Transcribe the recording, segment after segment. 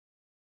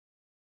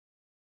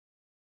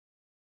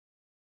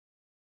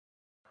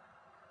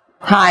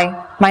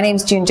Hi, my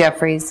name's June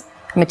Jeffries.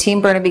 I'm a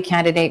Team Burnaby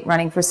candidate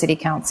running for City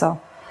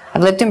Council.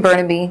 I've lived in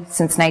Burnaby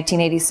since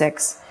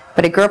 1986,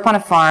 but I grew up on a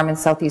farm in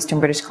southeastern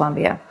British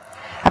Columbia.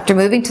 After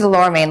moving to the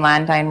Lower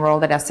Mainland, I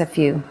enrolled at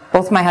SFU.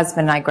 Both my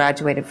husband and I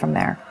graduated from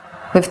there.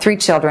 We have 3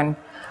 children.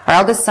 Our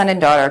eldest son and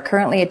daughter are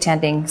currently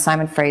attending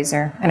Simon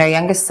Fraser, and our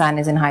youngest son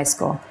is in high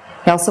school.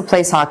 He also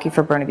plays hockey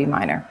for Burnaby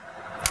Minor.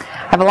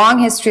 I have a long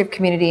history of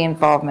community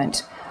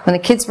involvement. When the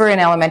kids were in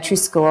elementary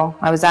school,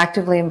 I was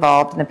actively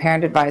involved in the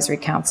Parent Advisory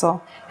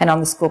Council and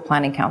on the School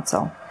Planning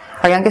Council.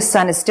 Our youngest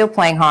son is still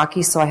playing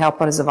hockey, so I help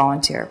out as a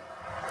volunteer.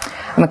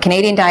 I'm a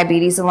Canadian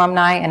Diabetes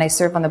Alumni, and I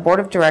serve on the Board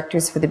of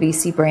Directors for the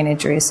BC Brain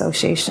Injury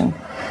Association.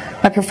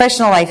 My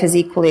professional life is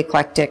equally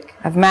eclectic.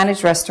 I've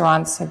managed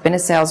restaurants, I've been a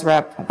sales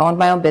rep, I've owned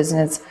my own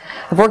business,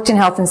 I've worked in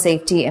health and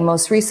safety, and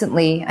most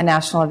recently, a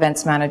national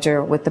events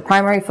manager with the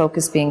primary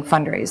focus being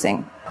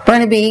fundraising.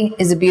 Burnaby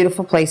is a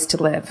beautiful place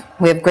to live.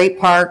 We have great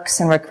parks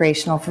and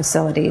recreational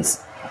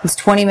facilities. It's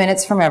 20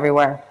 minutes from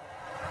everywhere.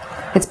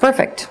 It's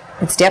perfect.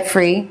 It's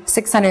debt-free,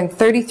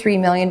 $633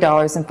 million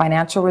in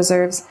financial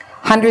reserves,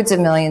 hundreds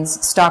of millions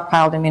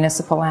stockpiled in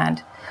municipal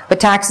land. But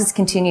taxes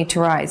continue to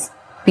rise,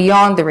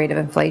 beyond the rate of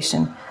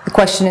inflation. The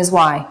question is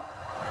why?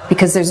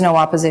 Because there's no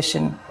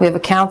opposition. We have a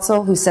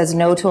council who says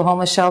no to a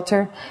homeless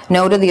shelter,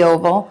 no to the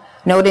Oval,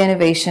 no to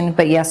innovation,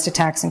 but yes to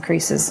tax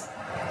increases.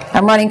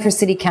 I'm running for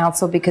City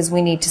Council because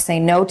we need to say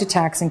no to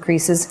tax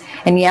increases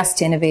and yes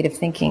to innovative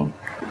thinking.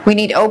 We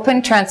need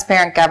open,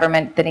 transparent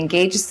government that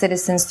engages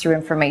citizens through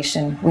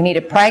information. We need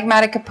a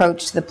pragmatic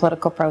approach to the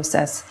political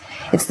process.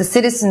 It's the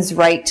citizens'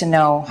 right to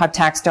know how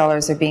tax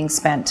dollars are being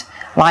spent,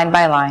 line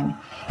by line.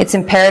 It's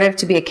imperative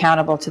to be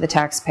accountable to the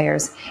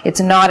taxpayers.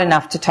 It's not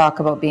enough to talk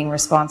about being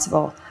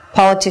responsible.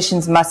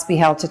 Politicians must be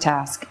held to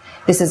task.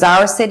 This is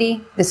our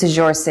city. This is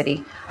your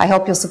city. I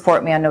hope you'll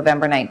support me on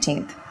November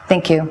 19th.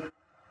 Thank you.